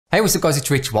Hey, what's up guys, it's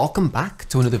Rich. Welcome back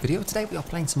to another video. Today we are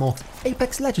playing some more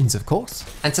Apex Legends, of course.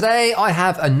 And today I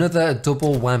have another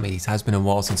double whammy. It has been a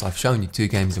while since I've shown you 2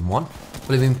 games in one.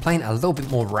 But I've been playing a little bit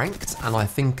more ranked, and I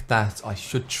think that I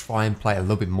should try and play a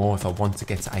little bit more if I want to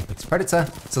get to Apex Predator.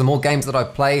 So the more games that I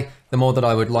play, the more that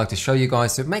I would like to show you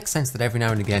guys. So it makes sense that every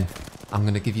now and again, I'm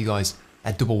going to give you guys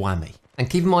a double whammy. And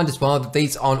keep in mind as well that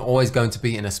these aren't always going to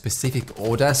be in a specific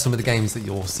order. Some of the games that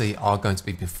you'll see are going to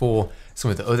be before some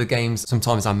of the other games.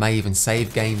 Sometimes I may even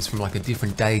save games from like a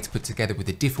different day to put together with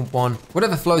a different one.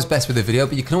 Whatever flows best with the video,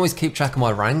 but you can always keep track of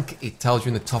my rank. It tells you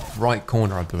in the top right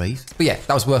corner, I believe. But yeah,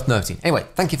 that was worth noting. Anyway,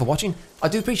 thank you for watching. I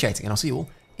do appreciate it, and I'll see you all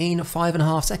in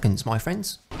 5.5 seconds, my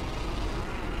friends.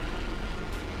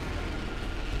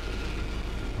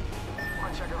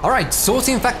 Alright,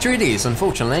 sorting factory it is,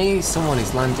 unfortunately. Someone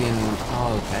is landing,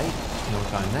 okay,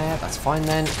 you're going there, that's fine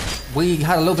then. We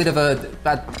had a little bit of a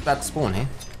bad spawn here.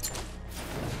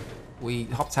 We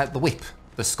hopped out the whip,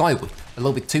 the sky whip, a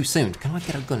little bit too soon. Can I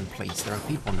get a gun, please? There are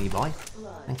people nearby.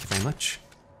 Thank you very much.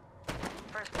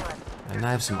 And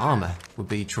I have some armor, would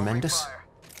be tremendous.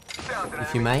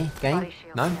 If you may, game?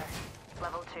 No?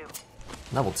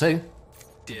 Level 2?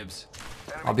 Dibs.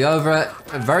 I'll be over it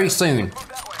very soon.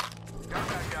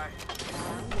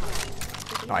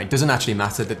 Alright, it doesn't actually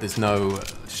matter that there's no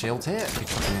shield here. We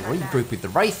can regroup with the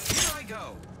Wraith.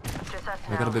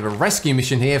 We've got a bit of a rescue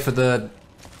mission here for the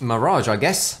Mirage, I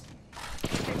guess.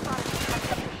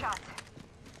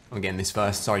 I'm getting this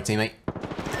first. Sorry, teammate.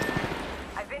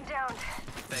 I've been down.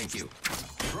 Thank you.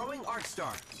 Throwing Arc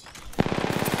Star.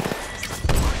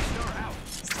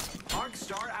 Arc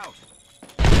Star out.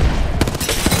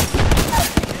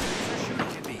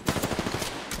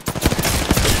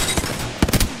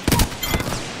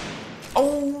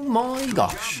 Oh my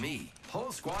gosh. Me.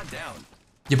 Whole squad down.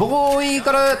 Your boy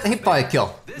got a hit by a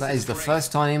kill. That is the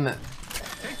first time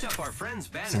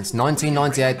since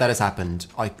 1998 that has happened.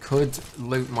 I could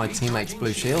loot my teammate's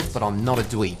blue shield, but I'm not a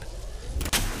dweeb.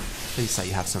 Please say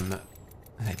you have some...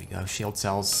 There we go, shield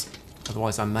cells.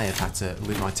 Otherwise I may have had to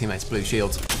loot my teammate's blue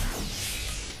shield.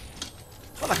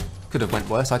 Well, that could have went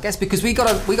worse, I guess, because we got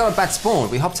a bad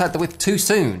spawn. We hopped out the whip too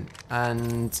soon,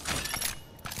 and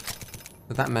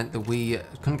that meant that we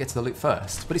couldn't get to the loot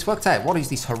first. But it's worked out. What is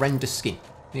this horrendous skin?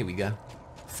 Here we go.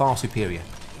 Far superior.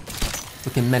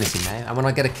 Looking menacing now. And when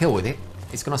I get a kill with it,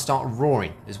 it's going to start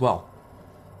roaring as well.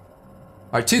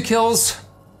 Alright, 2 kills,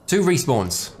 2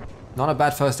 respawns. Not a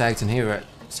bad first outing here at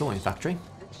Sorting Factory.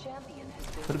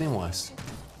 Could have been worse.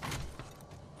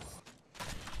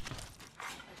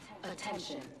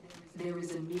 Attention. There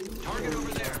is a new Target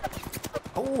over there.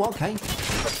 Oh, okay.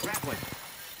 Grappling.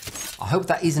 I hope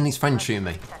that isn't his friend shooting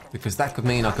me, because that could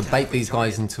mean I could bait these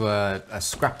guys into a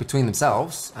scrap between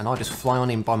themselves, and I just fly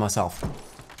on in by myself.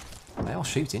 They are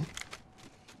shooting.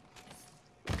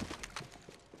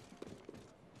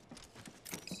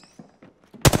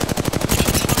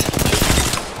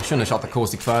 I shouldn't have shot the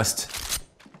caustic first.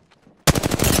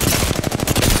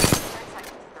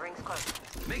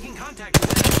 Making contact with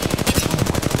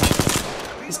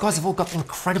These guys have all got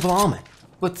incredible armor,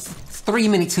 but 3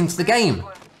 minutes into the game.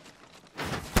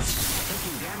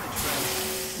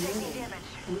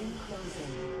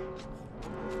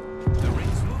 the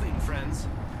ring's moving, friends.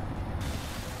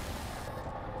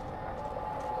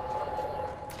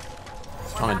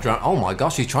 Trying to drown. Oh my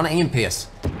gosh, he's trying to EMP us.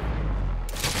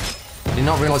 I did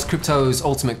not realise Crypto's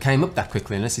ultimate came up that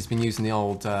quickly, unless he's been using the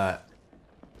old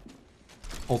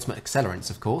ultimate accelerants,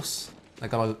 of course. They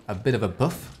got a bit of a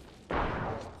buff. Oh,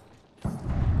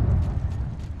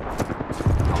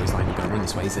 he's not even going to run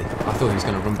this way, is he? I thought he was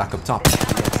going to run back up top.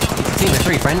 Team of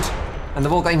 3, friend. And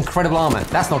they've all got incredible armour.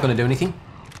 That's not going to do anything.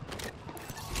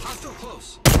 Hostile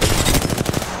close.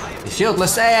 You're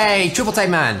shieldless. Hey, triple tape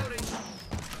man.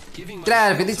 Get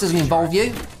out of it. This doesn't involve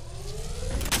you.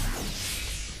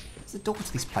 What's the door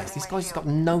to this place? This guy's got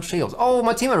no shields. Oh,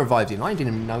 my teammate revived him. I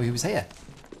didn't even know he was here.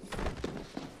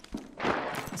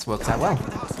 This works out well.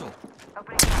 With hostile.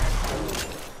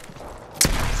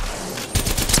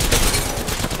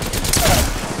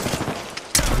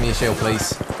 Give me a shield,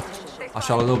 please. I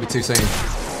shot a little bit too soon.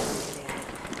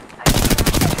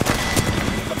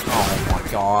 Oh my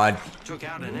god. Took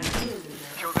out an enemy.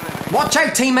 Watch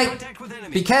out, teammate! Contact with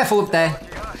enemy. Be careful up there.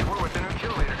 Reloading.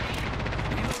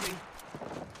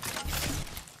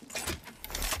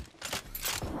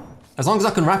 As long as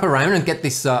I can wrap around and get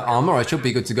this armor, I should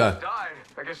be good to go.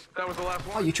 I guess that was the last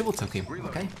Oh, one. you triple took him.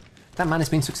 Okay. That man has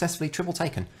been successfully triple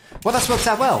taken. Well, that's worked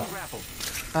out well. Grapple.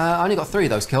 I only got 3 of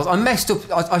those kills. I messed up.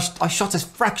 I shot a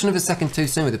fraction of a second too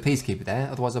soon with the Peacekeeper there.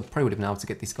 Otherwise, I probably would have been able to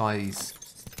get this guy's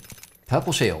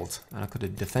purple shield. And I could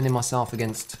have defended myself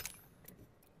against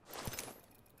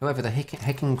Whoever the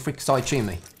hecking frick side tuned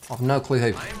me. I've no clue who. I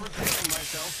am repairing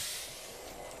myself.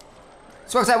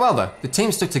 This works out well though. The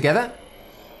team stuck together.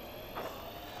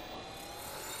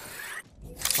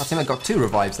 My teammate got 2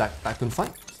 revives that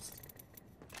gunfight.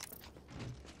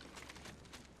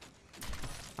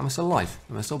 Am I still alive?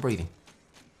 Am I still breathing?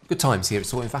 Good times here at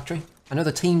Sorting Factory.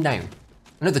 Another team down.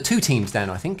 Another 2 teams down,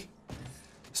 I think.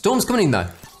 Storm's coming in though.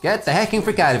 Get the hecking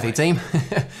frick out of here, team.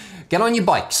 Get on your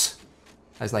bikes,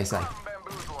 as they say.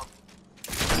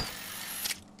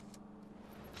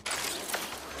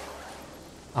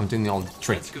 I'm doing the old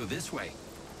trick. Let's go this way.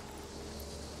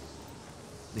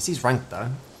 This is ranked though,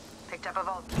 Picked up a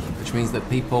vault. which means that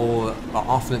people are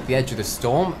often at the edge of the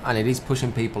storm and it is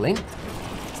pushing people in. So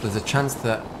there's a chance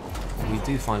that we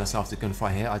do find ourselves a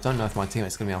gunfight here. I don't know if my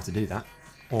teammate's going to be able to do that.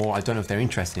 Or I don't know if they're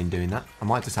interested in doing that. I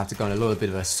might just have to go on a little bit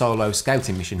of a solo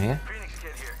scouting mission here.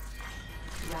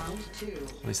 Round 2.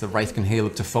 At least the Wraith can heal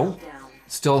up to full.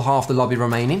 Still half the lobby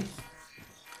remaining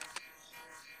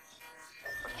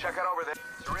Let's check out over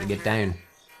there. to get down,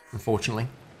 unfortunately.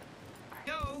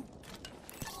 Go.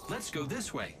 Let's go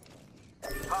this way.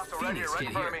 Hostile right here, right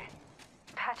in front of me.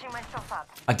 Patching myself up.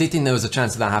 I did think there was a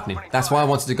chance of that happening. That's why I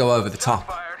wanted to go over the top.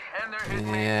 Fired, and they're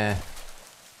hitting me. Yeah.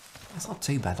 That's not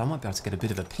too bad. I might be able to get a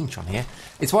bit of a pinch on here.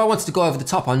 It's why I wanted to go over the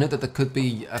top. I knew that there could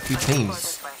be a few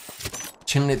teams This way.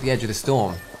 chilling at the edge of the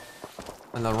storm.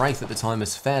 And the Wraith at the time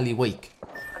is fairly weak.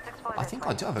 Let's explore I this think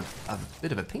way. I do have a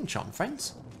bit of a pinch on,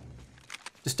 friends.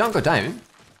 Just don't go down.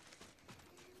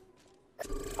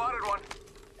 Spotted one.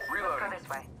 Go Reloading. this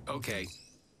way. Okay.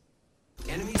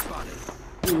 Enemy spotted.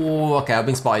 Oh, okay, I've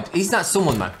been spied. He's that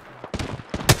someone, though.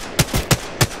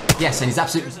 Yes, and he's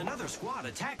absolutely... There's another squad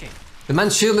attacking. The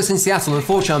man's shieldless in Seattle.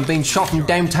 Unfortunately, I'm being shot from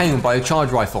downtown by a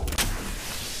charge rifle.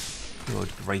 Good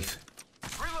grief.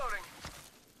 Reloading.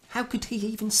 How could he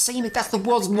even see me? That's the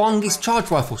world's longest charge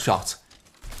rifle shot.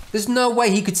 There's no way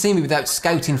he could see me without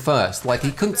scouting first. Like,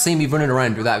 he couldn't see me running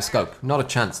around without a scope. Not a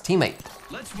chance. Teammate,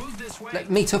 Let's move this way. let's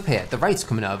meet up here. The Wraith's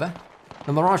coming over.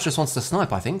 The Mirage just wants to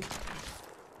snipe, I think.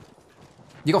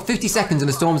 You got 50 seconds and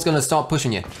the storm's going to start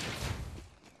pushing you.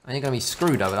 And you're going to be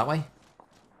screwed over that way.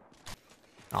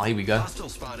 Oh, here we go. Hostile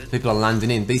spotted. People are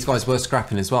landing in. These guys were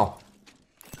scrapping as well.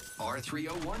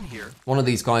 R301 here. One of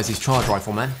these guys is charge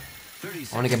rifle, man. 30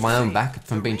 I want to get my own back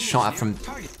from being shot at from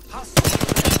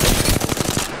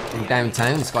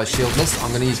downtown. This guy's shieldless. I'm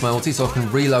going to use my ulti so I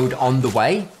can reload on the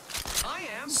way. I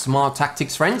am. Smart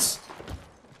tactics, friends.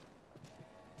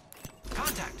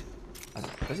 Contact. Are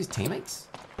those his teammates?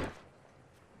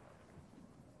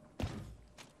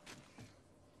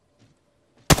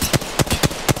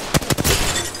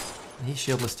 He's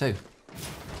shieldless too.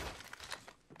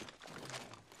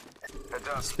 Heads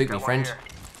up. Spook me, Got one friend. here.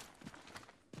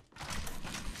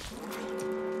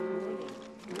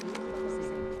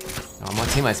 Oh, my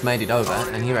teammate's made it over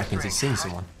and he reckons he's seen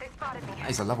someone. They spotted me. That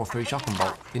is a level 3 shotgun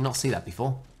bolt. Did not see that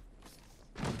before.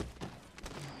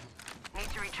 Need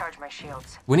to recharge my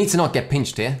shields. We need to not get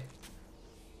pinched here.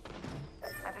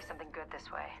 Might be something good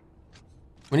this way.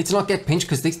 We need to not get pinched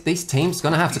because these teams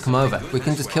gonna have to come over. We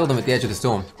can just kill them at the edge of the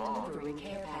storm.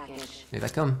 Here they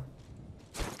come.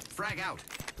 Frag out.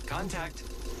 Contact.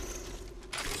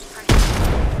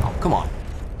 Oh, come on.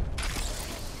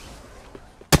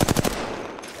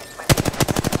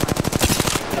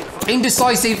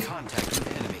 Indecisive. Contact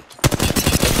with enemy.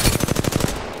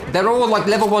 They're all like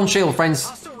level 1 shield, friends.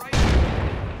 Hostile right.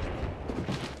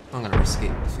 I'm gonna risk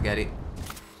it. Forget it.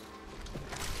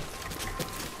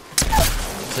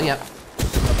 See ya.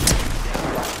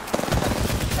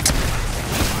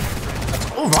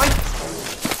 All right.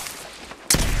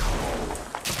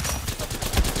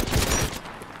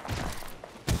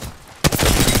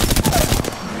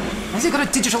 Has he got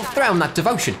a digital threat on that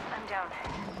devotion? I'm down.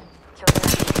 Killed the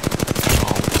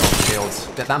Oh, shields.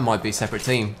 That might be a separate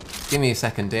team. Give me a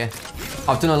second, dear.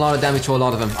 I've done a lot of damage to a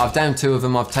lot of them. I've downed 2 of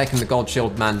them. I've taken the gold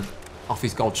shield man off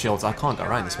his gold shields. I can't go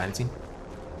around this mountain.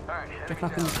 Alright. Do you reckon I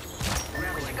can?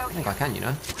 I think I can, you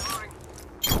know.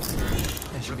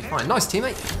 Yeah, should be fine. Nice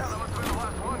teammate. That must have been the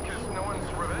last one because no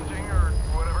one's revenging or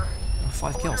whatever.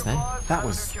 5 kills now. That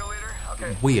was Kill leader.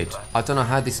 Okay. weird. I don't know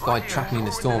how this guy tracked me in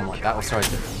the storm like that. Or sorry,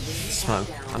 the smoke.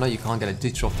 I know you can't get a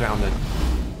digital threat on the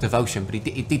devotion, but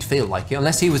it did feel like it.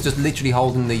 Unless he was just literally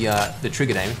holding the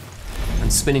trigger down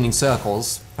and spinning in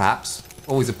circles, perhaps.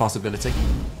 Always a possibility.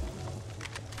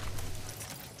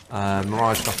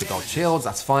 Mirage got the gold shields.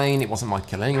 That's fine. It wasn't my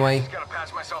kill anyway. Gotta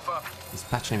patch myself up. He's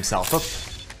patching himself up.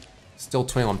 Still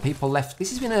 21 people left. This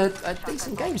has been a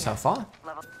decent game so far.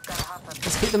 level. Gotta hop up.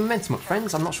 Let's keep the momentum up,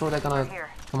 friends. I'm not sure they're gonna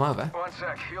come over. One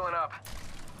sec. Healing up.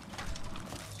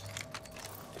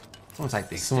 Someone take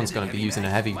this. Someone's going to be using a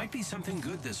heavy Might be something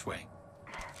good this way.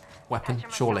 weapon,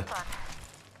 surely.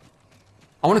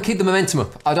 I want to keep the momentum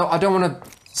up. I don't want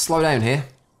to slow down here.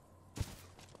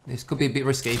 This could be a bit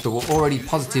risky, but we're already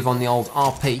positive on the old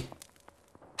RP.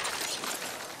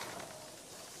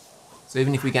 So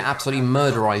even if we get absolutely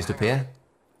murderized up here,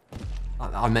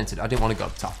 I meant it. I didn't want to go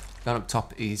up top. Going up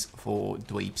top is for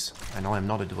dweebs, and I am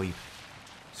not a dweeb.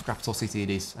 Scraptal City it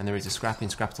is, and there is a scrap in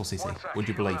Scraptal City. Would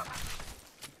you believe?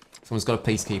 Someone's got a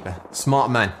peacekeeper. Smart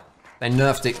man. They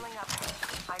nerfed it.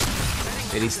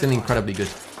 It is still incredibly good.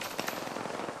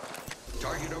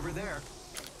 Target over there.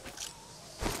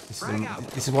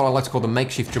 This is what I like to call the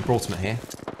makeshift Gibraltar here.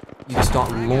 You just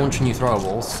start launching your thrower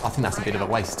walls. I think that's a bit of a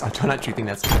waste. I don't actually think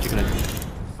that's what you're gonna do.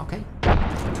 Okay. Took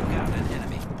out an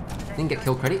enemy. Didn't get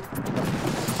kill credit.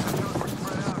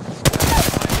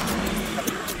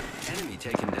 Enemy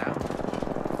taken down.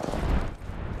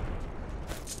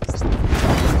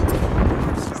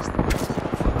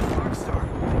 Darkstar.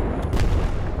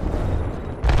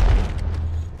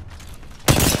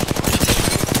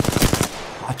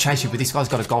 I'll chase you, but this guy's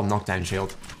got a gold knockdown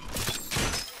shield.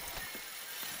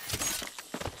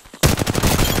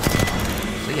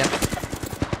 See ya.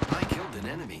 I killed an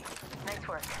enemy. Nice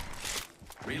work.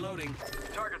 Reloading.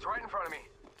 Target's right in front of me.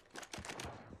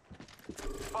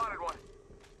 Spotted one.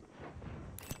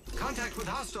 Contact with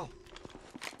hostile.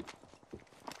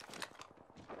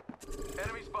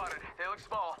 Enemy spotted. They look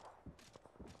small.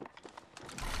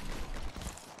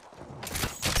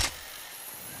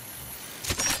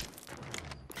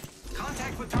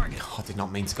 Contact with target. I did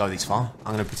not mean to go this far.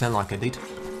 I'm going to pretend like I did.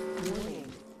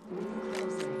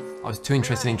 I was too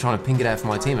interested in trying to ping it out for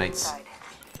my teammates.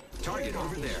 Target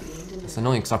over there. It's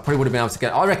annoying because I probably would have been able to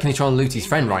get... I reckon he's trying to loot his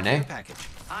friend right now. Package.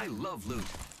 I love loot.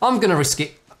 I'm going to risk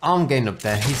it. I'm getting up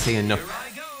there. He's seeing enough. Here I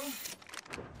go.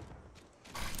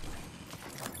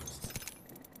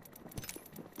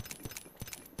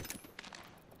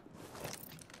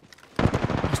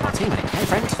 Where's my teammate? Hey,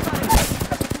 friend.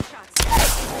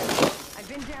 I've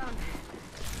been down.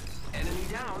 Enemy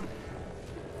down.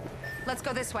 Let's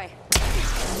go this way.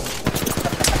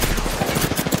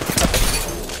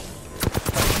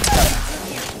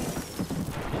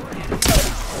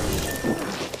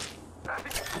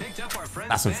 Picked up our friend's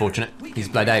That's banner. unfortunate. We He's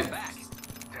can bled bring out. him back.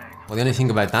 Well, the only thing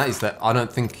about that is that I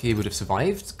don't think he would have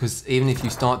survived, because even if you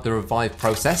start the revive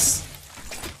process,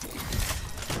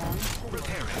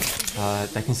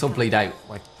 they can still bleed out.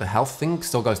 Like, the health thing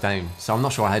still goes down. So I'm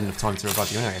not sure I had enough time to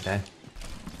revive you anyway there.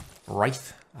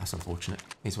 Wraith. That's unfortunate.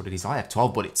 Here's what it is. I have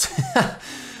 12 bullets.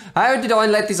 How did I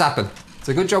let this happen? It's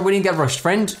a good job we didn't get rushed,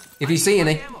 friend. If you see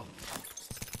any. Ammo.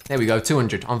 There we go,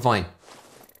 200. I'm fine.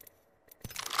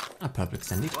 A purple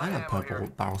extended and a purple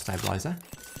barrel stabilizer.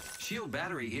 Shield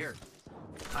battery here.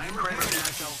 I'm repairing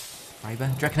myself. Raver.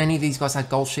 Do you reckon any of these guys had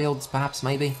gold shields, perhaps,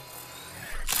 maybe?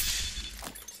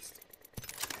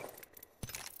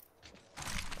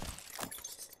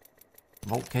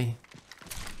 Vault key.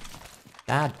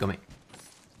 Dadgummit.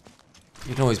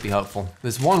 You can always be hopeful.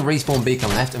 There's one respawn beacon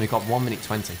left and we've got 1 minute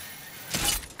 20.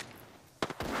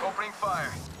 Opening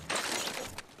fire.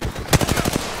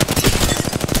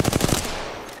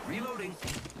 Reloading.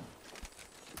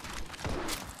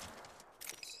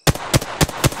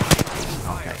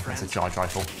 Okay, that's a charge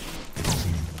rifle.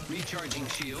 Recharging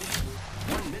shield.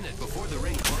 1 minute before the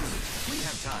ring closes. We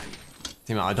have time.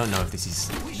 Teammate, I don't know if this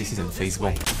isn't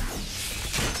feasible.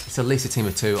 It's at least a team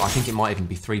of 2. I think it might even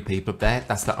be 3 people up there.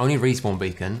 That's the only respawn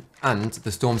beacon, and the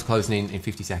storm's closing in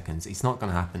 50 seconds. It's not going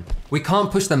to happen. We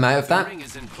can't push them out of that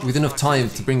with enough time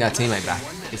to bring our teammate back.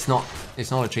 It's not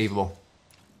achievable.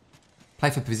 Play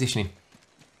for positioning.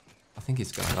 I think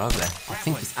it's going to go over there. I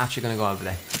think it's actually going to go over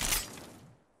there.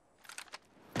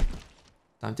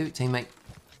 Don't do it, teammate.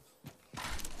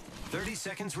 30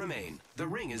 seconds remain. The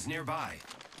ring is nearby.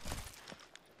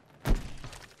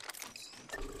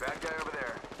 Bad guy over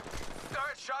there.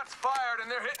 Start shots fired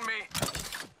and they're hitting me.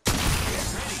 Get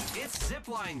ready. It's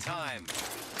zipline time.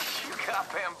 You got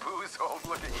bamboozled.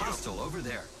 Look at you. Hostile over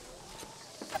there.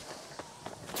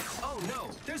 Oh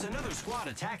no, there's another squad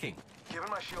attacking.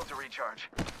 Giving my shields a recharge.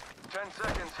 10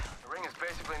 seconds. The ring is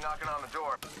basically knocking on the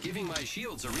door. Giving my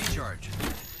shields a recharge.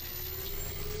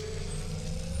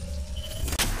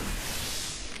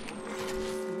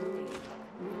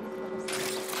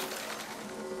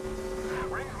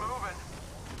 Ring's moving.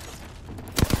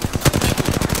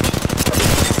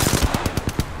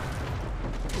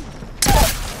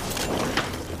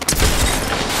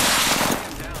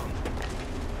 Down.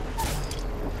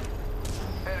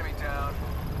 Enemy down.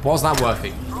 Was that worth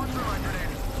it? Throwing through my grenade.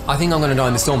 I think I'm going to die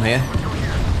in the storm here.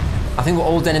 I think we're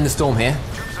all dead in the storm here.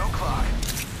 Troops o'clock.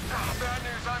 Bad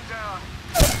news, I'm down.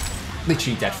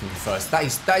 literally dead from the first. That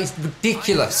is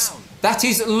ridiculous. That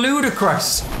is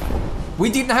ludicrous. We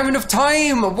didn't have enough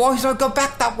time. Why did I go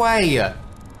back that way?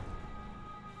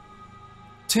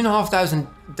 2,500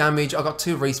 damage. I got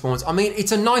 2 respawns. I mean,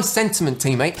 it's a nice sentiment,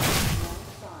 teammate.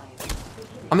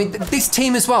 I mean, this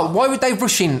team as well. Why would they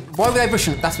rush in? Why would they rush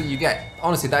in? That's what you get.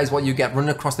 Honestly, that is what you get running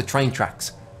across the train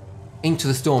tracks into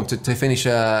the storm to finish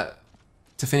a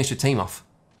team off.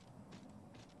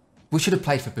 We should have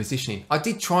played for positioning. I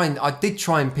did try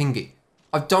and ping it.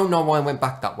 I don't know why I went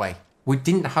back that way. We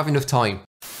didn't have enough time.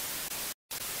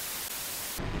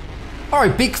 All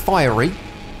right, big fiery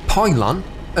pylon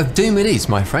of doom it is,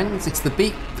 my friends. It's the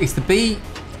B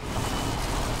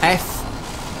F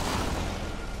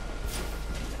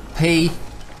P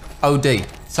O D.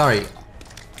 Sorry,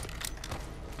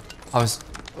 I was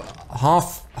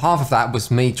half of that was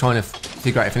me trying to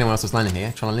figure out if anyone else was landing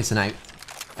here, trying to listen out,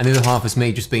 and the other half was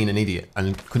me just being an idiot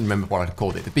and couldn't remember what I'd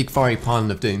called it. The big fiery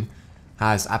pylon of doom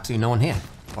has absolutely no one here.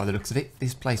 By the looks of it,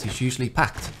 this place is usually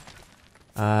packed.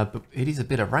 But it is a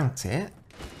bit of ranked here.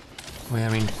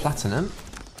 We're in platinum.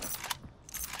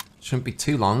 Shouldn't be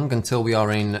too long until we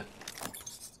are in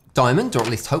diamond, or at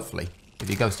least hopefully, if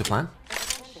it goes to plan.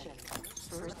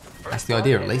 That's the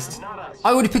idea, at least.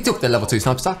 I already picked up the level 2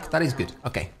 sniper stock. That is good.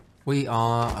 Okay, we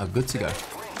are good to go.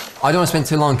 I don't want to spend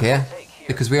too long here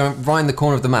because we are right in the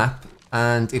corner of the map,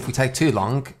 and if we take too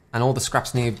long and all the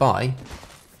scraps nearby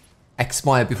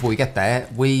expire before we get there,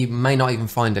 we may not even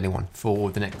find anyone for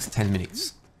the next 10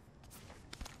 minutes.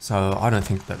 So I don't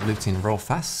think that looting real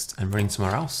fast and running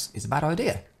somewhere else is a bad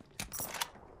idea.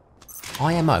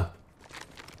 IMO.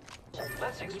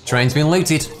 Train's been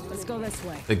looted. Let's go this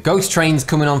way. The ghost train's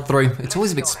coming on through. It's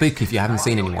always a bit spooky if you haven't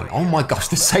seen anyone. Oh my gosh,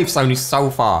 the safe zone is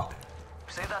so far.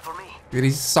 Save that for me. It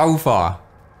is so far.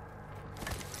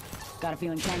 Got a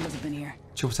feeling tangles have been here.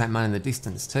 Triple tank man in the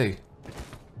distance too.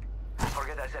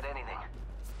 Forget I said anything.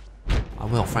 I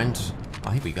will, friend.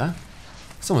 Oh, here we go.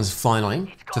 Someone's flying on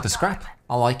in to the scrap.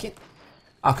 I like it.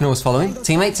 I can always follow him.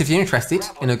 Teammates, if you're interested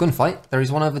in a gunfight, there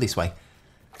is one over this way.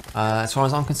 As far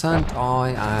as I'm concerned,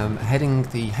 I am heading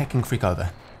the hecking freak over.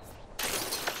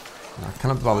 I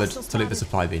cannot be bothered to loot the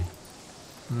supply bin.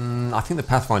 I think the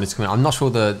Pathfinder's coming. I'm not sure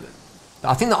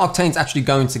I think the Octane's actually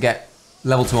going to get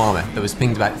level 2 armor that was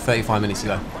pinged about 35 minutes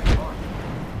ago.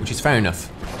 Which is fair enough.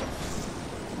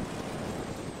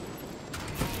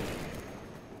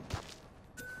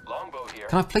 Longbow here.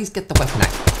 Can I please get the weapon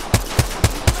out?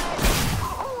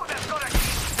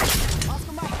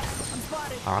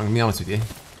 I'm gonna be honest with you.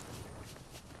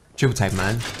 Triple tape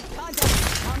man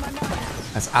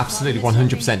has absolutely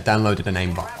 100% downloaded an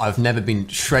aimbot. I've never been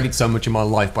shredded so much in my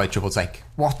life by a triple take.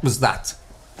 What was that?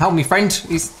 Help me, friend.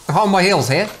 He's on my heels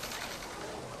here.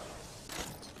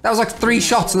 That was like 3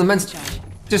 shots and the man's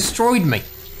destroyed me.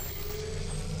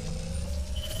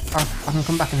 Oh, I can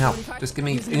come back and help. Just give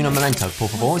me uno momento, por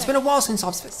favor. It's been a while since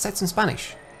I've said some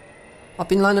Spanish. I've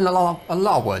been learning a lot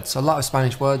of words, a lot of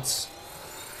Spanish words.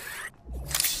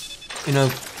 You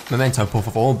know, memento, por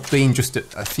favor, being just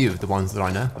a few of the ones that I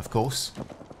know, of course,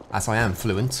 as I am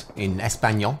fluent in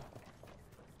Espanol.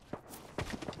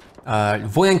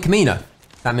 Voy en camino.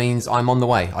 That means I'm on the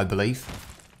way, I believe.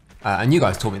 And you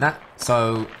guys taught me that,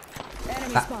 so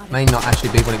that may not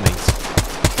actually be what it means.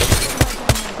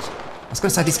 I was going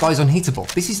to say this guy's unhittable.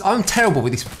 I'm terrible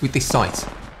with this sight.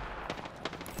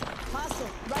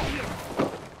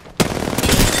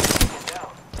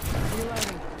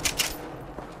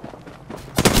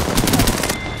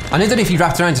 I knew that if he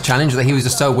wrapped around to challenge, that he was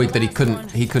just so weak that he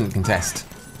couldn't contest.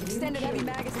 Extended heavy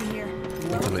magazine here.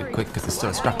 A little bit quick because there's still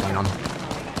a scrap going on.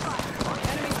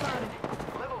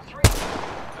 Level 3.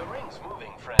 The ring's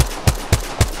moving, friend.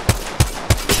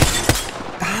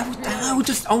 How would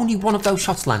just only one of those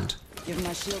shots land? Giving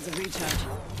my shields a recharge.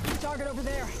 Target over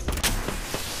there.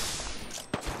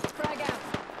 Frag out.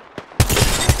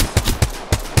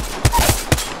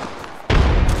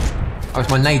 Oh, it's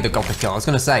my nade that got the kill. I was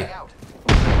going to say.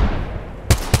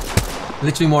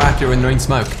 Literally more accurate when they're in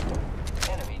smoke.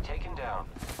 Enemy taken down.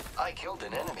 I killed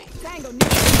an enemy. Tango near.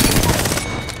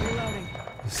 Reloading.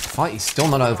 This fight is still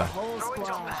not over. Whole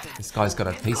squad. This guy's got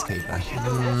a peacekeeper.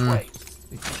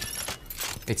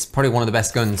 It's probably one of the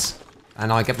best guns.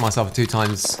 And I get myself 2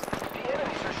 times. The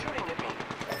enemies are shooting at me.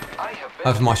 I have been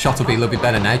Hopefully my shot will be a little bit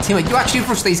better now. Teammate, you actually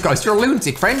rush these guys. You're a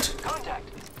lunatic, friend. contact.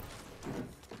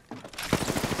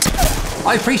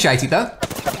 I appreciate it, though.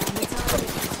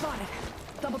 Spotted.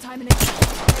 Double time in it.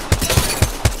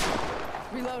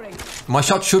 Reloading. My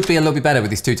shot should be a little bit better with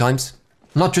these 2 times.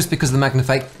 Not just because of the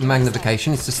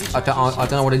magnification. It's just, I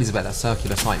don't know what it is about that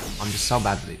circular sight. I'm just so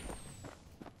bad with it.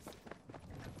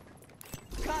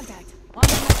 Contact.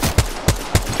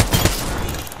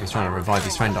 He's trying to revive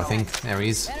his friend, I think. There he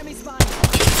is. Enemy spotted.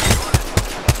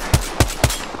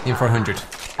 In for 100.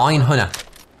 Iron Hunter.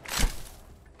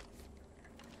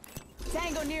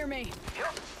 Tango near me.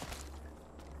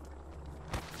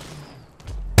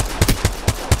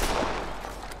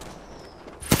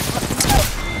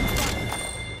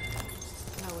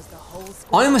 That was the whole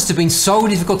squad. I must have been so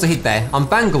difficult to hit there. I'm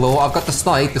Bangalore, I've got the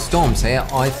slide, the storms here.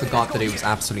 I forgot that it was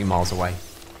absolutely miles away.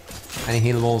 Any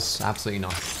healables? Absolutely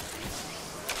not.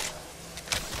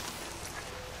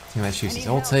 Teammate shoots his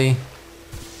ulti.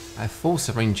 I have 4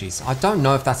 syringes. I don't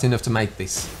know if that's enough to make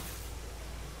this.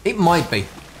 It might be.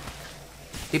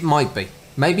 It might be.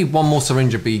 Maybe one more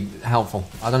syringe would be helpful.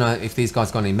 I don't know if these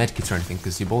guys got any medkits or anything,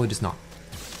 because your boy does not.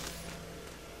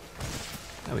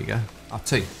 There we go. I've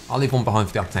 2. I'll leave one behind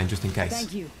for the octane just in case.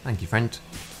 Thank you. Thank you, friend.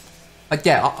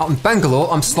 Yeah, I'm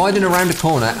Bangalore. I'm sliding around a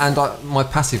corner and my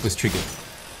passive was triggered.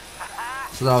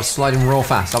 So that I was sliding real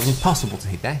fast. That was impossible to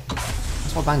hit there.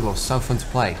 That's why Bangalore's so fun to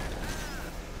play.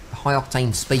 The high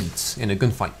octane speeds in a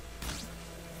gunfight.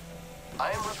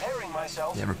 I am repairing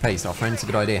myself. Yeah, repair yourself, friend. It's a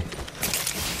good idea.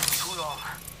 Too long.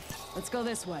 Let's go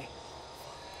this way.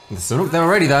 There's sun up there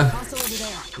already, though. Hostile over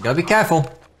there. You gotta be careful.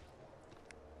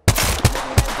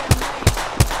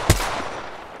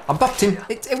 I bopped him.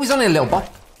 It was only a little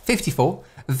bop. 54.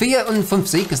 Via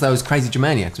unfumpsy, because those crazy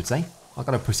Germaniacs would say. I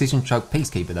got a precision choke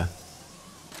peacekeeper though.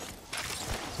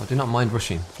 So I do not mind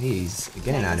rushing. He's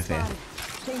getting out of here.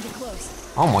 Danger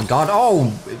close. Oh my god. Oh,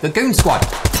 the goon squad.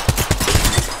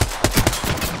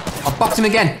 I bopped him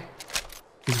again.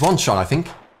 He's one shot, I think.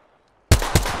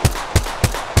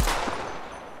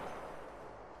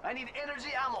 I need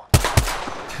energy ammo.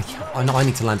 I know I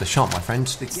need to land a shot, my friend.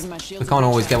 Give my shield We can't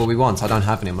always get what we want. I don't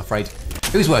have any, I'm afraid.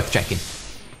 It was worth checking.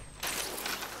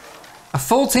 A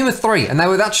full team of 3, and they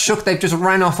were that shook they've just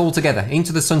ran off altogether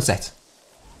into the sunset.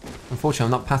 Unfortunately,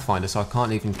 I'm not Pathfinder, so I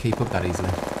can't even keep up that easily.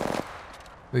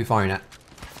 Who are you firing at?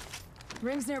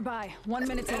 Rings nearby. 1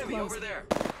 minute till Enemy close. over there.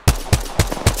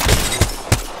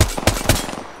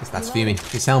 Yes, that's fuming.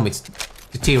 His helmet's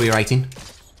deteriorating.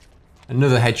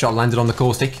 Another headshot landed on the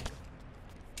caustic.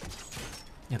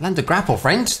 Yeah, land a grapple,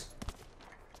 friend.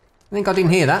 I think I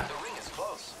didn't hear that. The ring is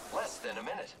close. Less than a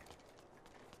minute.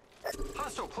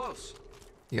 Hostile close.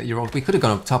 Yeah, you're right. We could have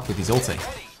gone up top with his ulti.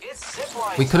 Ready. It's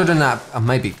zipline. We could have done that.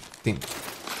 Maybe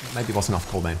it wasn't off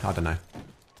cooldown. I don't know.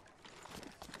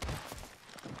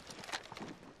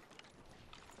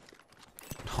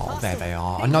 Oh, there they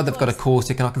are. I know they've got a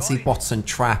caustic and I can see bots and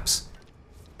traps.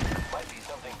 Might be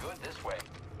something good this way.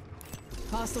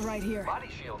 Hostile right here. Body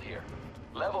shield here.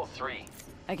 Level 3.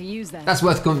 I can use that. That's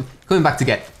worth coming back to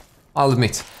get. I'll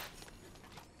admit.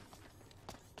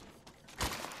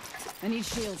 I need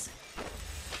shields.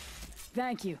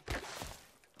 Thank you.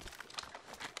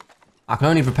 I can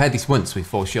only repair this once with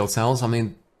 4 shield cells. I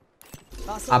mean,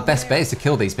 Hostile our over best there. bet is to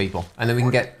kill these people, and then we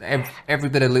can get every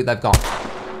bit of loot they've got.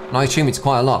 And I assume it's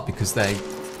quite a lot because they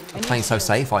are playing so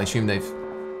safe. I assume they've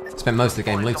spent most of the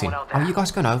game looting. Oh, are you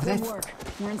guys going over there? Good work.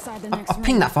 We're inside the next I've ring.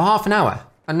 pinged that for half an hour,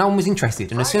 and no one was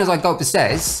interested. And as soon as I go up the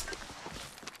stairs,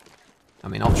 I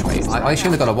mean, I'll try it. I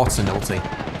assume they got a Watson ulti.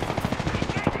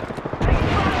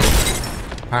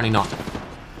 Apparently not.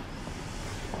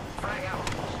 Frag out.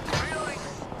 Reloading.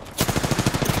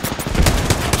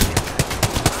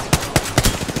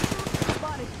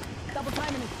 Spotted. Double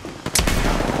timing it.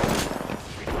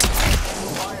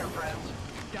 Fire, friends.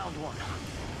 Downed one.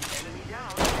 Enemy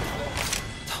down.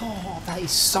 Oh, that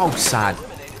is so sad.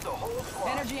 Eliminated the whole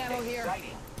squad. Energy ammo here.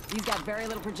 You've got very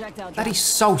little projectile. That is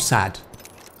so sad.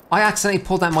 I accidentally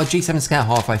pulled out my G7 scout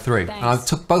halfway through, and I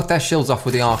took both their shields off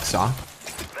with the arc star,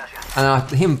 and I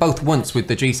hit them both once with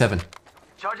the G7.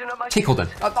 Charging up my Tickled them.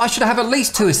 I should have at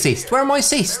least 2 assists. Where are my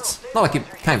assists? Not like it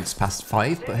counts past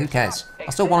 5, but who cares?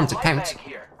 I still want them to count.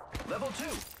 here. Level 2.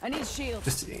 I need shields.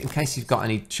 Just in case you've got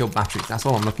any shield batteries, that's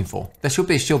all I'm looking for. There should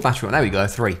be a shield battery. There we go,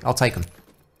 3. I'll take them.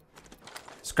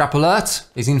 Scrap alert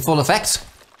is in full effect.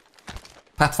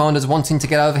 Pathfinder's wanting to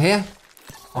get over here.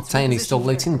 Octane is still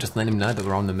looting, just let him know that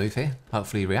we're on the move here.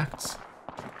 Hopefully he reacts.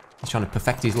 He's trying to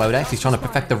perfect his loadout. He's trying to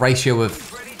perfect the ratio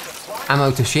of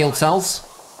ammo to shield cells.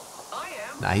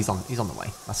 Nah, he's on the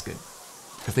way. That's good.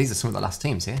 Because these are some of the last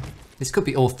teams here. This could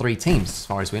be all 3 teams, as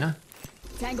far as we know.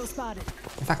 Tango spotted.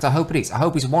 In fact, I hope it is. I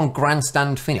hope it's one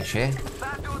grandstand finish here.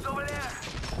 Bad dudes over there.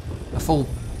 A full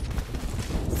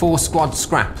 4-squad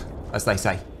scrap, as they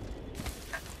say.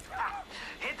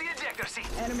 Hit the ejector seat.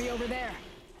 Enemy over there.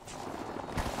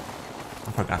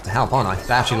 I'm probably gonna have to help, aren't I?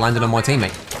 They actually landed on my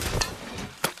teammate.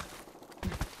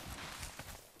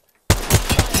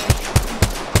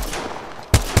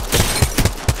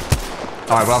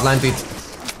 Alright, well, I've landed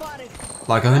Spotted.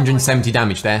 Like 170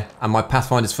 damage there, and my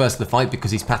Pathfinder's first to the fight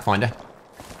because he's Pathfinder.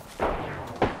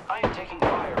 I am taking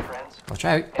fire, friends. Watch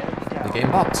out, Enemy down. you're getting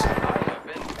bopped. I have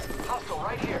been hostile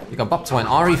right here. You got bopped to an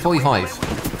RE45.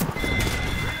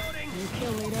 New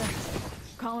kill leader.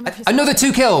 Call him if you Another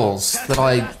 2 kills that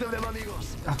I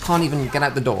can't even get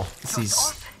out the door. This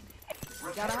is...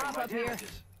 gotta hop up here.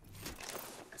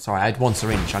 Sorry, I had 1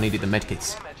 syringe. I needed the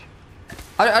medkits.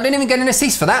 I didn't even get an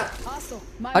assist for that. Hostile.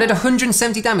 My I did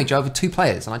 170 damage over 2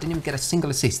 players and I didn't even get a single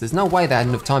assist. There's no way they had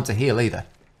enough time to heal either.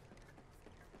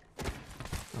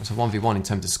 It was a 1v1 in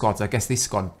terms of squads. I guess this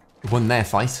squad won their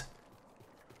fight.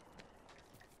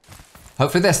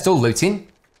 Hopefully they're still looting.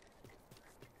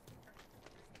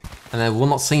 And they will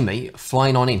not see me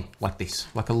flying on in like this,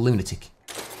 like a lunatic.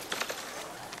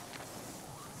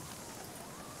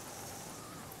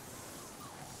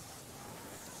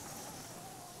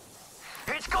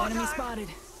 It's go enemy time. spotted.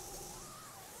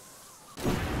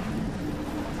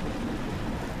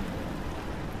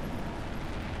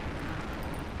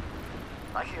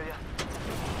 I hear ya.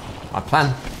 My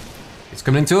plan is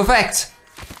coming into effect.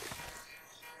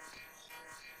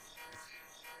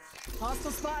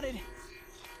 Hostile spotted.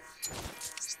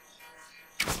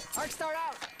 Arc start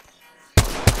out.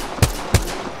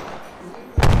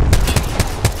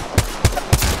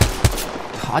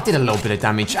 I did a little bit of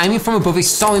damage. Aiming from above is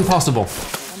so impossible.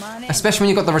 Come on in. Especially when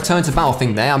you've got the return to battle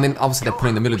thing there. I mean, obviously they're putting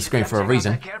in the middle of the screen for a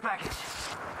reason. Care package.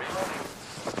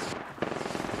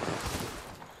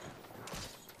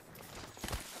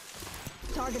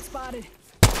 Target spotted.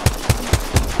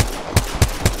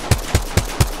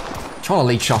 Trying to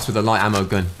lead shots with a light ammo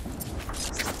gun.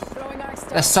 Throwing arc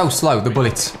start. They're so slow, the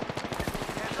bullets.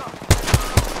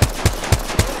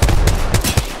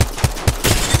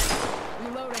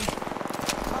 Reloading.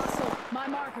 Hostile. My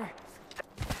marker.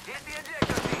 Hit the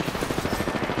ejector seat.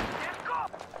 Let's go.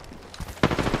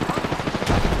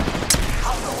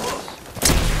 Hostile close.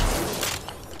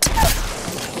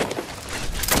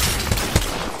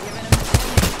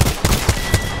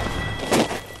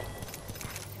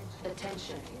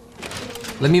 Attention.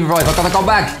 Let me revive, I gotta go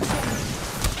back. Taking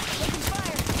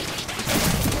fire.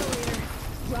 Kill leader.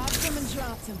 Dropped him and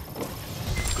dropped him.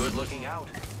 Good looking out.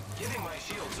 Giving my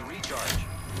shields a recharge.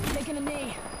 Taking a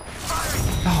knee.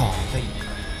 Oh,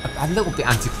 a little bit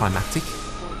anticlimactic.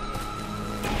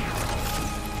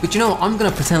 But you know, I'm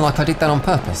gonna pretend like I did that on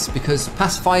purpose because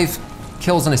past 5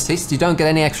 kills and assists, you don't get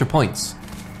any extra points.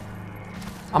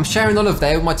 I'm sharing the love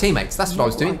there with my teammates. That's what I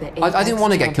was doing. I didn't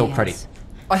want to get kill credit.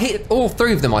 I hit all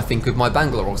 3 of them, I think, with my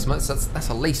Bangalore ultimate. So that's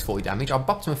at least 40 damage. I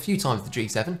bopped him a few times with the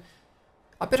G7.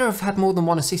 I better have had more than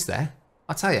 1 assist there.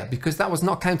 I tell you, because that was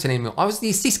not counting anymore. I was the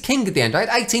assist king at the end. I had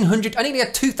 1,800. I nearly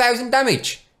had 2,000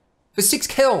 damage for 6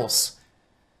 kills.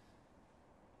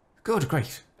 Good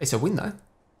grief. It's a win though.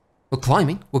 We're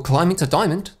climbing. We're climbing to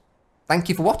diamond. Thank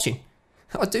you for watching.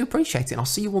 I do appreciate it. And I'll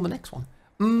see you on the next one.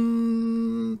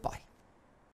 Bye.